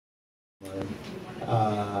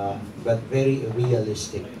but very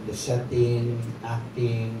realistic. The setting,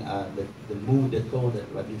 acting, the mood, the tone, that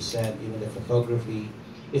what you said, even the photography.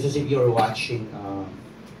 It's as if you're watching a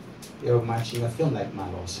film like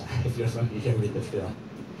Marosa, if you're familiar with the film.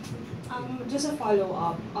 Just a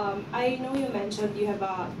follow-up. I know you mentioned you have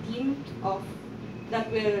a team of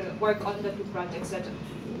that will work on the two projects. That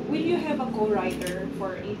will you have a co-writer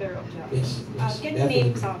for either of them? Yes, yes, Can you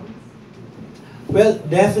name some? Well,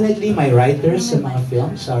 definitely my writers sa mga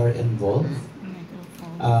films are involved.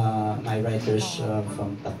 My writers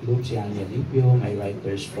from Taklub, si Anya Lipio, my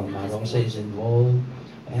writers from Marosa is involved,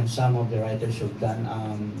 and some of the writers who've done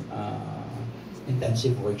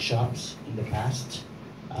intensive workshops in the past.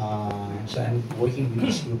 So I'm working with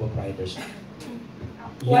this group of writers.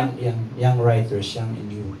 Young writers, young and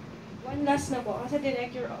new. One last na po, kasi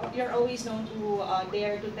direct, you're always known to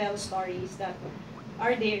dare to tell stories that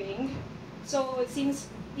are daring. So since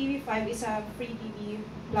TV5 is a free TV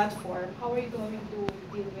platform, how are you going to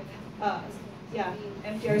deal with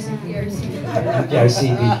MTRCB?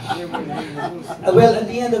 MTRCB. Well, at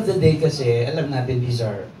the end of the day kasi, alam natin these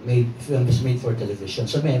are films made for television.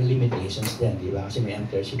 So may limitations din, di ba? Kasi may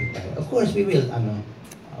MTRCB tayo. Of course, we will,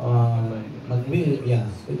 we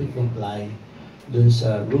will comply dun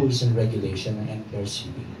sa rules and regulation ng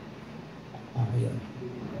MTRCB. Yun.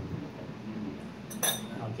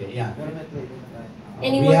 Okay, yeah.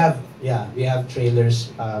 We have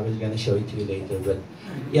trailers. We're gonna show it to you later. But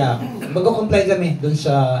yeah, mag-comply kami dun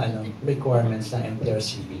sa requirements ng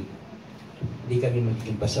MTRCB. Hindi kami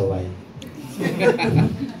magiging pasaway.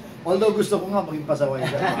 Although gusto ko nga maging pasaway.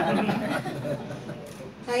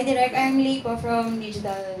 Hi Direk, I'm Leipa from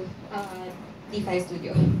Digital T5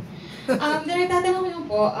 Studio. Direk, tatanong ko lang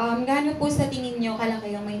po, gaano po sa tingin nyo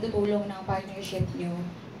kalaki yung may tutulong ng partnership nyo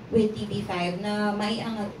with TV5 na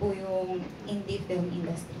maiangat po yung indie film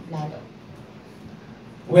industry lalo?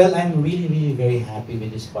 Well, I'm really very happy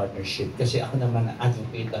with this partnership kasi ako naman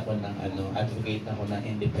advocate ako ng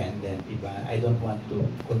independent, diba? I don't want to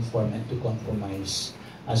conform and to compromise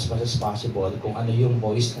as much as possible. Kung ano yung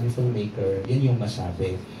voice ng filmmaker, yun yung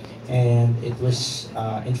masabi. And it was,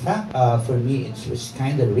 in fact, for me, it was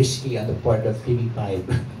kind of risky on the part of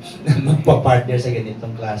TV5 na magpa-partner sa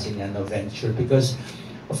ganitong klase ng venture because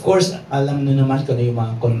of course, alam nyo naman kung ano yung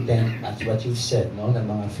mga content at what you've said, no, ng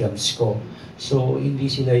mga films ko. So, hindi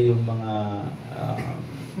sila yung mga,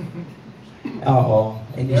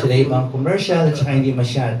 hindi sila yung mga commercial at saka hindi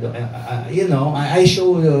masyado, I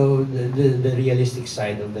show the realistic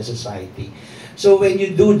side of the society. So, when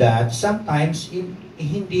you do that, sometimes,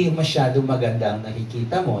 hindi masyado maganda ang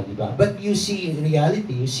nakikita mo, di ba? But you see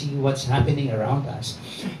reality, you see what's happening around us.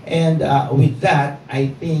 And with that, I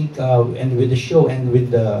think, and with the show and with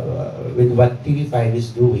what TV5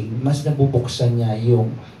 is doing, mas nabubuksan niya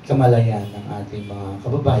yung kamalayan ng ating mga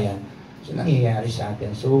kababayan. So, nangyayari sa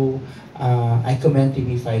atin. So, I commend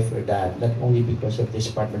TV5 for that, not only because of this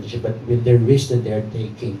partnership, but with the risk that they're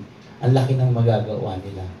taking. Ang laki ng magagawa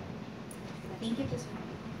nila. Thank you.